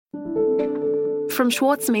From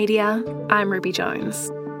Schwartz Media, I'm Ruby Jones.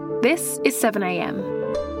 This is 7am.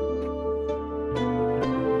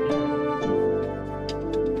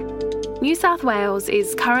 New South Wales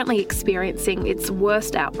is currently experiencing its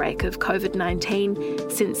worst outbreak of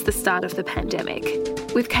COVID-19 since the start of the pandemic.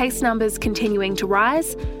 With case numbers continuing to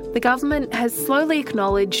rise, the government has slowly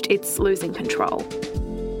acknowledged it's losing control.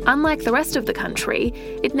 Unlike the rest of the country,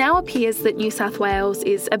 it now appears that New South Wales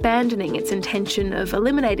is abandoning its intention of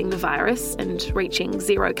eliminating the virus and reaching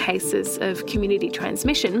zero cases of community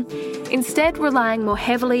transmission, instead relying more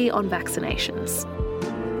heavily on vaccinations.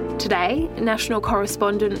 Today, national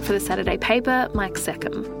correspondent for the Saturday paper, Mike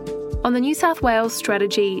Seckham, on the New South Wales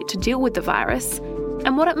strategy to deal with the virus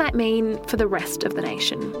and what it might mean for the rest of the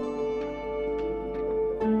nation.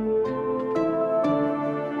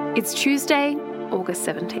 It's Tuesday, August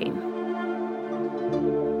 17.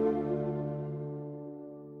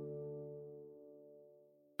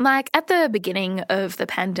 Mike, at the beginning of the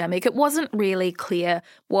pandemic, it wasn't really clear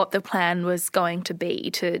what the plan was going to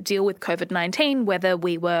be to deal with COVID-19, whether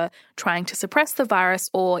we were trying to suppress the virus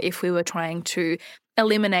or if we were trying to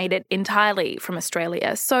eliminate it entirely from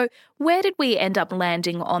Australia. So where did we end up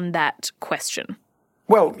landing on that question?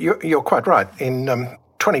 Well, you're quite right. In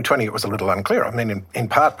 2020, it was a little unclear. I mean, in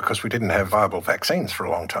part because we didn't have viable vaccines for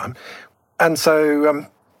a long time. And so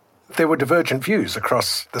there were divergent views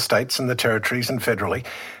across the states and the territories and federally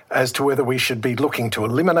as to whether we should be looking to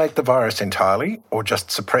eliminate the virus entirely or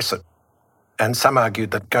just suppress it. And some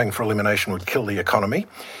argued that going for elimination would kill the economy.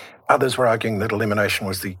 Others were arguing that elimination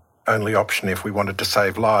was the only option if we wanted to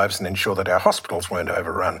save lives and ensure that our hospitals weren't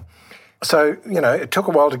overrun. So, it took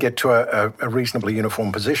a while to get to a reasonably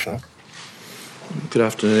uniform position. Good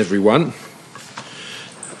afternoon, everyone.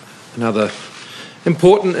 Another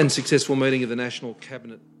important and successful meeting of the National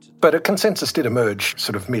Cabinet. But a consensus did emerge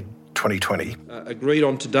sort of mid-2020. Agreed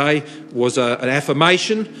on today was an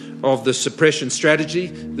affirmation of the suppression strategy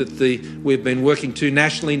that we've been working to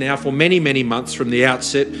nationally now for many, many months from the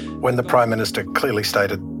outset. When the Prime Minister clearly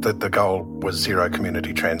stated that the goal was zero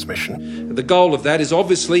community transmission. The goal of that is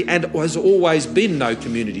obviously and has always been no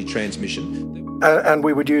community transmission. And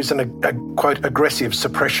we would use a quote, aggressive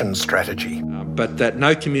suppression strategy. But that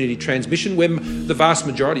no community transmission, when the vast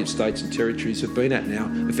majority of states and territories have been at now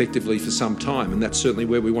effectively for some time. And that's certainly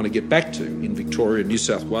where we want to get back to in Victoria, New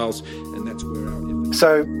South Wales, and that's where our...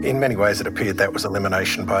 So in many ways it appeared that was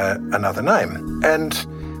elimination by another name. And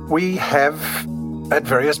we have, at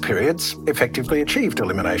various periods, effectively achieved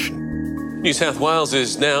elimination. New South Wales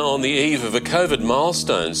is now on the eve of a COVID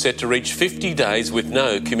milestone, set to reach 50 days with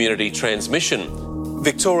no community transmission.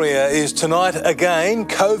 Victoria is tonight again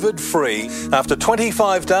COVID-free. After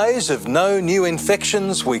 25 days of no new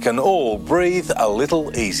infections, we can all breathe a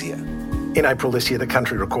little easier. In April this year, the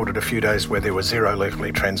country recorded a few days where there were zero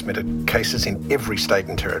locally transmitted cases in every state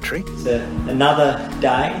and territory. It's another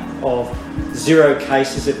day of zero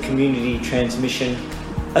cases of community transmission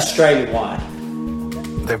Australia-wide.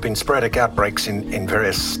 There have been sporadic outbreaks in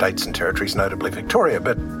various states and territories, notably Victoria,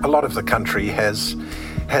 but a lot of the country has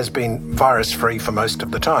been virus-free for most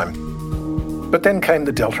of the time. But then came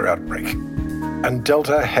the Delta outbreak, and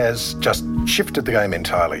Delta has just shifted the game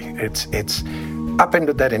entirely. It's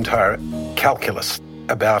upended that entire calculus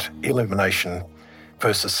about elimination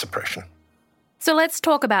versus suppression. So let's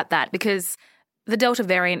talk about that, because the Delta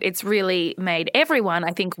variant, it's really made everyone,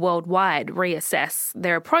 I think, worldwide reassess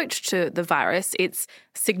their approach to the virus. It's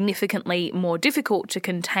significantly more difficult to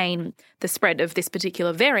contain the spread of this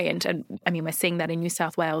particular variant. And, we're seeing that in New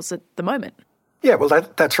South Wales at the moment. Yeah, well,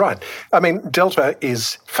 that's right. Delta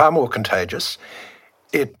is far more contagious.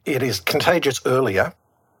 It is contagious earlier.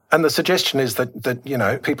 And the suggestion is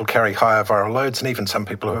that people carry higher viral loads, and even some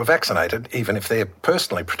people who are vaccinated, even if they're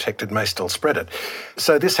personally protected, may still spread it.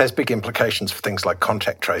 So this has big implications for things like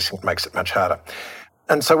contact tracing. It makes it much harder.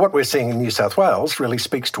 And so what we're seeing in New South Wales really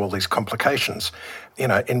speaks to all these complications.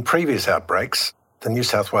 In previous outbreaks, the New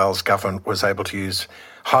South Wales government was able to use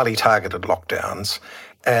highly targeted lockdowns,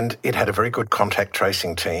 and it had a very good contact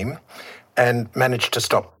tracing team and managed to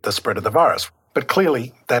stop the spread of the virus. But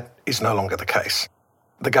clearly that is no longer the case.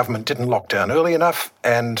 The government didn't lock down early enough,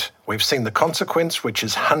 and we've seen the consequence, which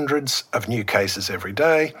is hundreds of new cases every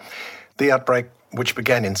day. The outbreak, which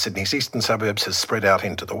began in Sydney's eastern suburbs, has spread out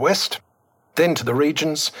into the west, then to the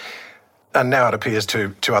regions, and now it appears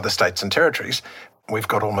to other states and territories. We've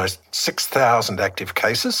got almost 6,000 active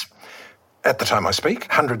cases at the time I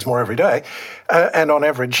speak, hundreds more every day, and on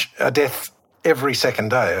average a death every second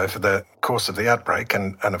day over the course of the outbreak,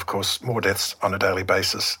 and of course more deaths on a daily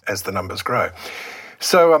basis as the numbers grow.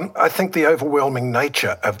 So I think the overwhelming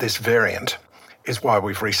nature of this variant is why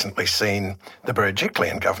we've recently seen the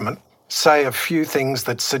Berejiklian government say a few things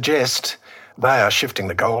that suggest they are shifting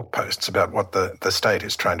the goalposts about what the state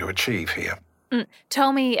is trying to achieve here.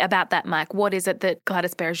 Tell me about that, Mike. What is it that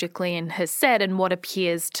Gladys Berejiklian has said and what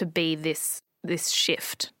appears to be this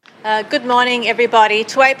shift? Good morning, everybody.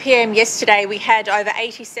 To 8 p.m. yesterday, we had over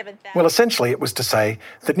 87,000... Well, essentially, it was to say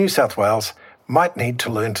that New South Wales might need to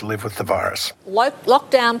learn to live with the virus.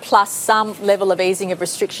 Lockdown plus some level of easing of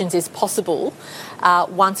restrictions is possible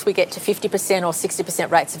once we get to 50% or 60%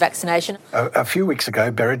 rates of vaccination. A few weeks ago,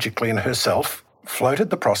 Berejiklian herself floated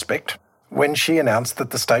the prospect when she announced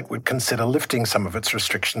that the state would consider lifting some of its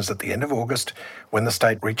restrictions at the end of August when the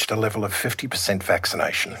state reached a level of 50%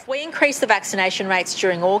 vaccination. If we increase the vaccination rates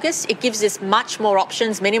during August, it gives us many more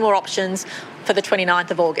options for the 29th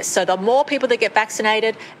of August. So the more people that get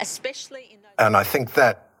vaccinated, especially in those... And I think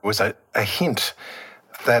that was a hint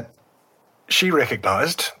that she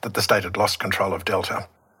recognised that the state had lost control of Delta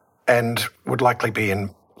and would likely be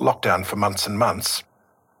in lockdown for months and months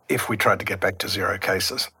if we tried to get back to zero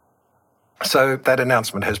cases. So that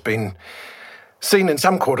announcement has been seen in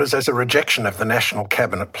some quarters as a rejection of the National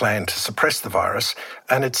Cabinet plan to suppress the virus,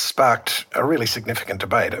 and it's sparked a really significant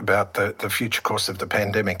debate about the future course of the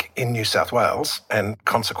pandemic in New South Wales and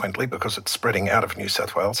consequently, because it's spreading out of New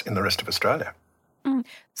South Wales, in the rest of Australia.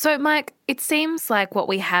 So, Mike, it seems like what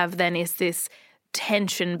we have then is this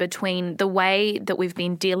tension between the way that we've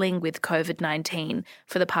been dealing with COVID-19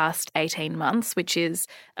 for the past 18 months, which is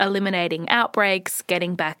eliminating outbreaks,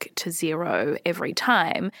 getting back to zero every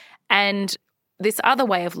time, and this other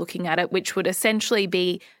way of looking at it, which would essentially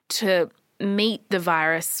be to meet the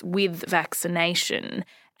virus with vaccination.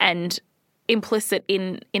 And implicit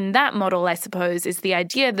in that model, I suppose, is the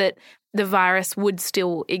idea that the virus would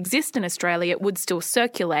still exist in Australia, it would still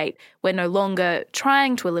circulate. We're no longer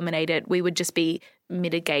trying to eliminate it. We would just be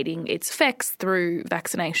mitigating its effects through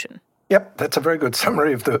vaccination. Yep, that's a very good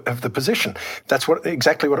summary of the position. That's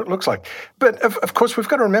exactly what it looks like. But of course, we've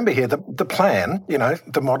got to remember here the plan,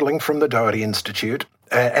 the modelling from the Doherty Institute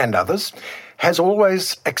and others, has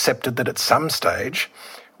always accepted that at some stage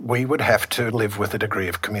we would have to live with a degree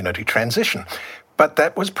of community transition. But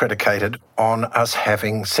that was predicated on us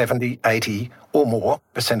having 70, 80 or more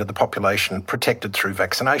 % of the population protected through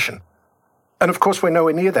vaccination. And of course, we're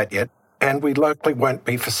nowhere near that yet, and we likely won't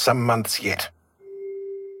be for some months yet.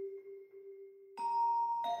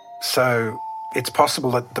 So it's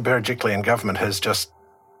possible that the Berejiklian government has just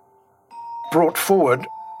brought forward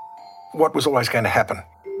what was always going to happen.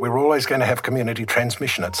 We were always going to have community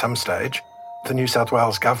transmission at some stage. The New South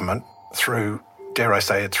Wales government, through, dare I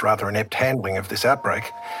say, its rather inept handling of this outbreak,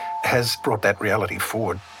 has brought that reality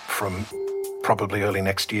forward from probably early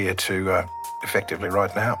next year to effectively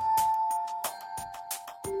right now.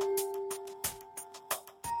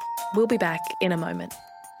 We'll be back in a moment.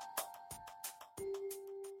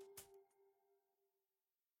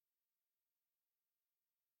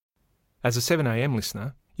 As a 7am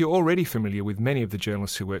listener, you're already familiar with many of the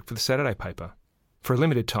journalists who work for the Saturday paper. For a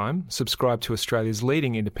limited time, subscribe to Australia's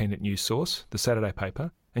leading independent news source, the Saturday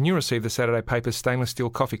paper, and you'll receive the Saturday paper's stainless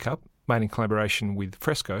steel coffee cup, made in collaboration with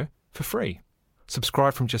Fresco, for free.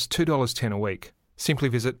 Subscribe from just $2.10 a week. Simply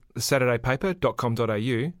visit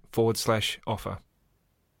thesaturdaypaper.com.au/offer.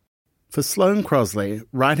 For Sloane Crosley,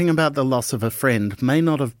 writing about the loss of a friend may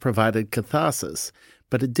not have provided catharsis,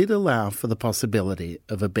 but it did allow for the possibility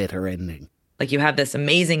of a better ending. Like, you have this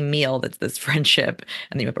amazing meal that's this friendship,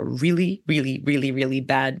 and then you have a really, really, really, really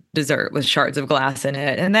bad dessert with shards of glass in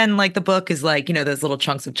it. And then, like, the book is like, those little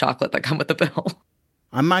chunks of chocolate that come with the bill.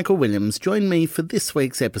 I'm Michael Williams. Join me for this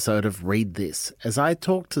week's episode of Read This as I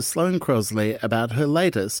talk to Sloane Crosley about her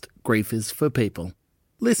latest, Grief is for People.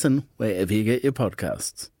 Listen wherever you get your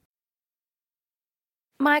podcasts.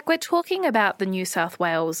 Mike, we're talking about the New South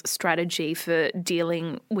Wales strategy for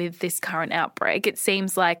dealing with this current outbreak. It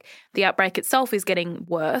seems like the outbreak itself is getting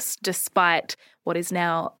worse despite what is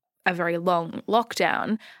now a very long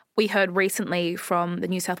lockdown. We heard recently from the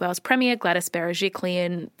New South Wales Premier, Gladys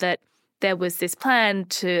Berejiklian, that there was this plan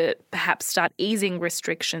to perhaps start easing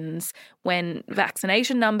restrictions when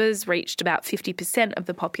vaccination numbers reached about 50% of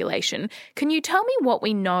the population. Can you tell me what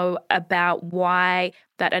we know about why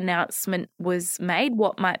that announcement was made?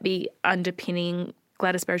 What might be underpinning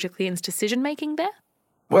Gladys Berejiklian's decision-making there?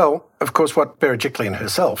 Well, of course, what Berejiklian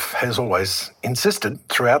herself has always insisted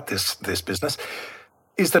throughout this business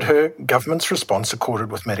is that her government's response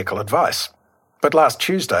accorded with medical advice. But last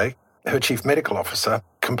Tuesday, her chief medical officer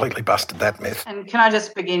completely busted that myth. And can I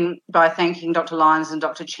just begin by thanking Dr Lyons and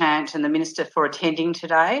Dr Chant and the Minister for attending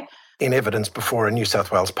today. In evidence before a New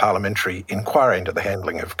South Wales parliamentary inquiry into the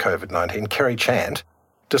handling of COVID-19, Kerry Chant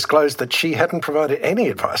disclosed that she hadn't provided any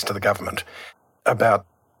advice to the government about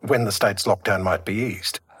when the state's lockdown might be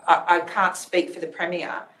eased. I can't speak for the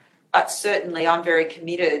Premier, but certainly I'm very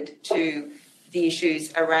committed to the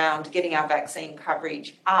issues around getting our vaccine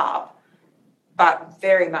coverage up, but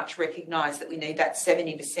very much recognise that we need that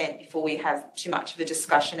 70% before we have too much of a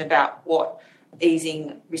discussion about what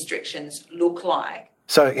easing restrictions look like.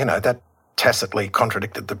 So, that tacitly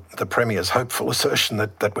contradicted the Premier's hopeful assertion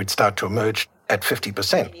that we'd start to emerge at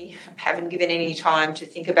 50%. We haven't given any time to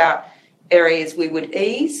think about areas we would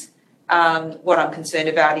ease. What I'm concerned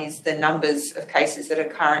about is the numbers of cases that are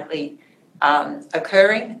currently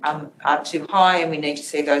occurring are too high, and we need to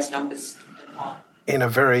see those numbers decline. In a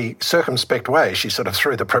very circumspect way, she sort of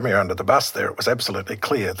threw the Premier under the bus there. It was absolutely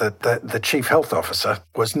clear that the Chief Health Officer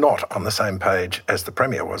was not on the same page as the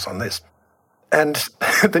Premier was on this. And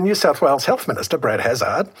the New South Wales Health Minister, Brad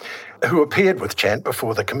Hazzard, who appeared with Chant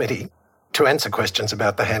before the committee to answer questions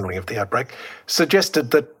about the handling of the outbreak,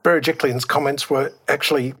 suggested that Berejiklian's comments were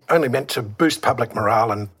actually only meant to boost public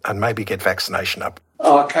morale and maybe get vaccination up.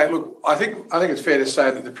 Okay, look, I think it's fair to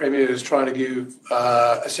say that the Premier is trying to give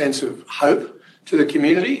a sense of hope to the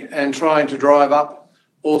community and trying to drive up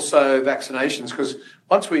also vaccinations, because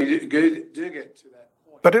once we do get to that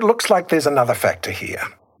point... But it looks like there's another factor here,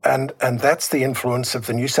 and that's the influence of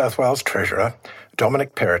the New South Wales Treasurer,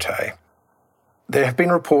 Dominic Perrottet. There have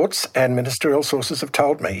been reports, and ministerial sources have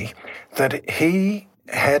told me, that he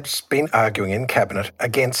has been arguing in Cabinet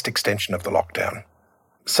against extension of the lockdown,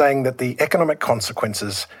 saying that the economic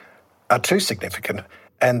consequences are too significant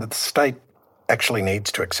and that the state actually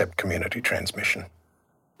needs to accept community transmission.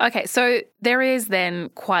 Okay, so there is then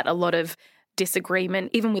quite a lot of disagreement,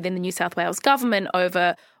 even within the New South Wales government,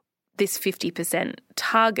 over this 50%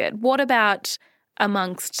 target. What about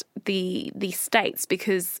amongst the states?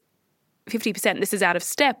 Because 50%, this is out of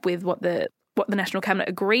step with what the National Cabinet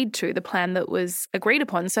agreed to, the plan that was agreed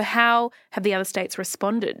upon. So how have the other states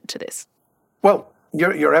responded to this? Well,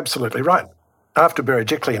 you're absolutely right. After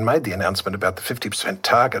Berejiklian made the announcement about the 50%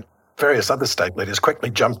 target, various other state leaders quickly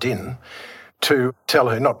jumped in to tell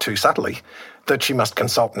her, not too subtly, that she must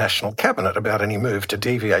consult National Cabinet about any move to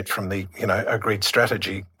deviate from the, agreed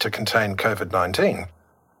strategy to contain COVID-19.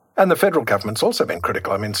 And the federal government's also been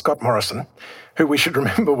critical. I mean, Scott Morrison, who we should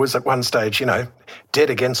remember was at one stage, dead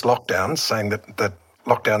against lockdowns, saying that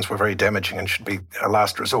lockdowns were very damaging and should be a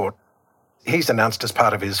last resort. He's announced as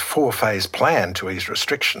part of his 4-phase plan to ease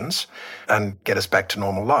restrictions and get us back to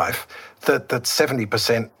normal life that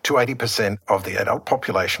 70% to 80% of the adult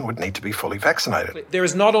population would need to be fully vaccinated. There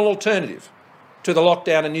is not an alternative to the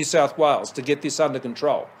lockdown in New South Wales to get this under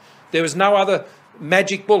control. There is no other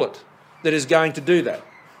magic bullet that is going to do that.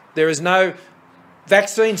 There is no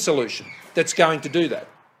vaccine solution that's going to do that.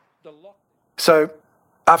 So,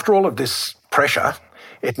 after all of this pressure,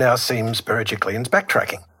 it now seems Berejiklian's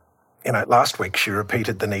backtracking. Last week she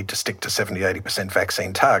repeated the need to stick to 70-80%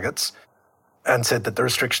 vaccine targets and said that the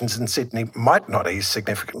restrictions in Sydney might not ease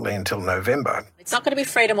significantly until November. It's not going to be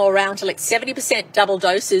freedom all round till it's 70% double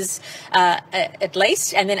doses at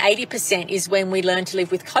least, and then 80% is when we learn to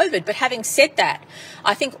live with COVID. But having said that,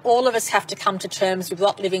 I think all of us have to come to terms with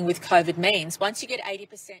what living with COVID means. Once you get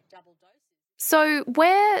 80% double doses. So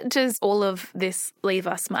where does all of this leave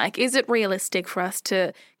us, Mike? Is it realistic for us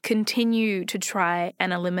to continue to try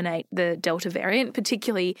and eliminate the Delta variant,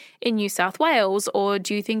 particularly in New South Wales, or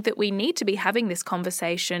do you think that we need to be having this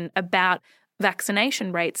conversation about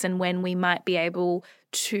vaccination rates and when we might be able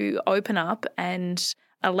to open up and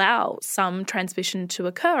allow some transmission to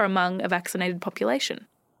occur among a vaccinated population?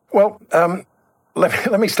 Well,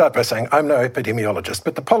 let me start by saying I'm no epidemiologist,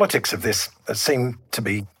 but the politics of this seem to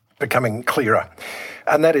be becoming clearer,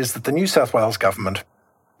 and that is that the New South Wales government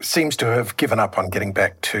seems to have given up on getting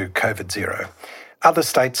back to COVID zero. Other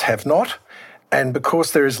states have not, and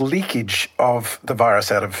because there is leakage of the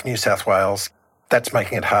virus out of New South Wales, that's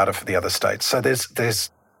making it harder for the other states. So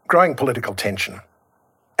there's growing political tension.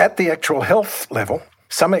 At the actual health level,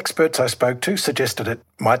 some experts I spoke to suggested it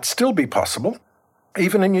might still be possible,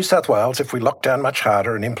 even in New South Wales, if we locked down much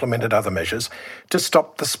harder and implemented other measures, to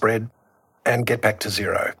stop the spread and get back to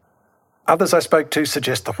zero. Others I spoke to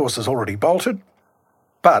suggest the horse has already bolted,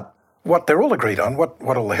 but what they're all agreed on, what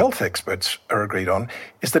all the health experts are agreed on,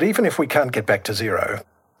 is that even if we can't get back to zero,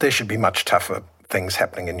 there should be much tougher things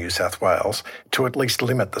happening in New South Wales to at least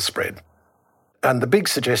limit the spread. And the big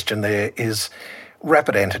suggestion there is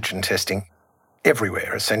rapid antigen testing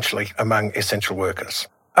everywhere, essentially, among essential workers.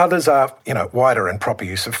 Others are, wider and proper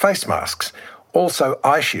use of face masks, also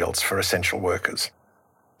eye shields for essential workers.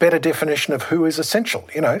 Better definition of who is essential.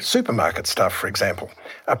 Supermarket staff, for example,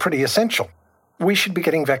 are pretty essential. We should be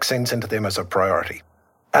getting vaccines into them as a priority.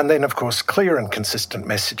 And then, of course, clear and consistent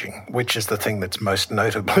messaging, which is the thing that's most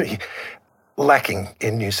notably lacking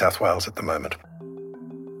in New South Wales at the moment.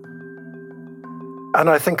 And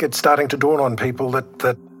I think it's starting to dawn on people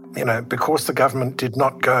that because the government did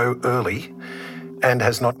not go early and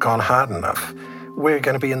has not gone hard enough, we're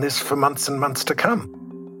going to be in this for months and months to come.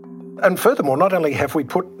 And furthermore, not only have we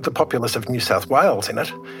put the populace of New South Wales in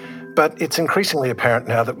it, but it's increasingly apparent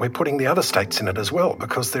now that we're putting the other states in it as well,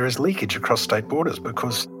 because there is leakage across state borders,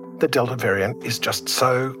 because the Delta variant is just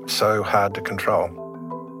so hard to control.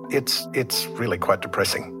 It's really quite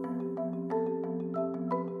depressing.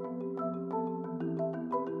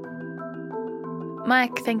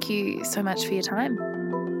 Mike, thank you so much for your time.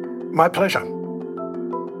 My pleasure.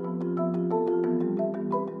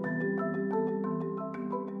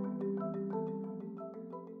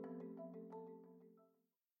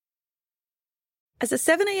 As a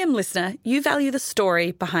 7am listener, you value the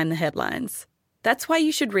story behind the headlines. That's why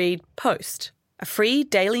you should read Post, a free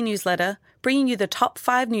daily newsletter bringing you the top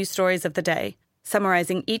 5 news stories of the day,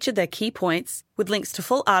 summarising each of their key points with links to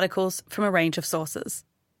full articles from a range of sources.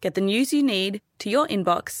 Get the news you need to your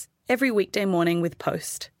inbox every weekday morning with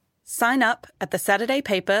Post. Sign up at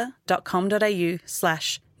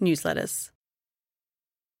thesaturdaypaper.com.au/newsletters.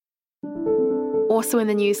 Also in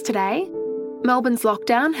the news today, Melbourne's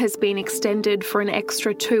lockdown has been extended for an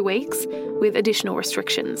extra 2 weeks with additional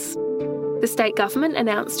restrictions. The state government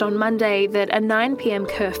announced on Monday that a 9 p.m.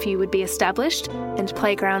 curfew would be established and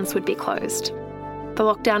playgrounds would be closed. The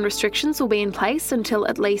lockdown restrictions will be in place until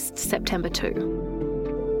at least September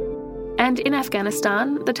 2. And in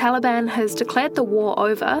Afghanistan, the Taliban has declared the war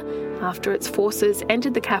over after its forces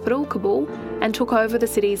entered the capital, Kabul, and took over the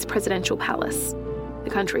city's presidential palace.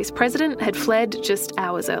 The country's president had fled just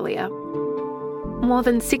hours earlier. More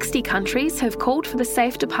than 60 countries have called for the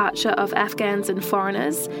safe departure of Afghans and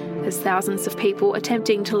foreigners, as thousands of people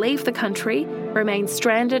attempting to leave the country remain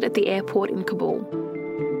stranded at the airport in Kabul.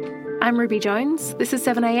 I'm Ruby Jones. This is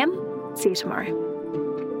 7am. See you tomorrow.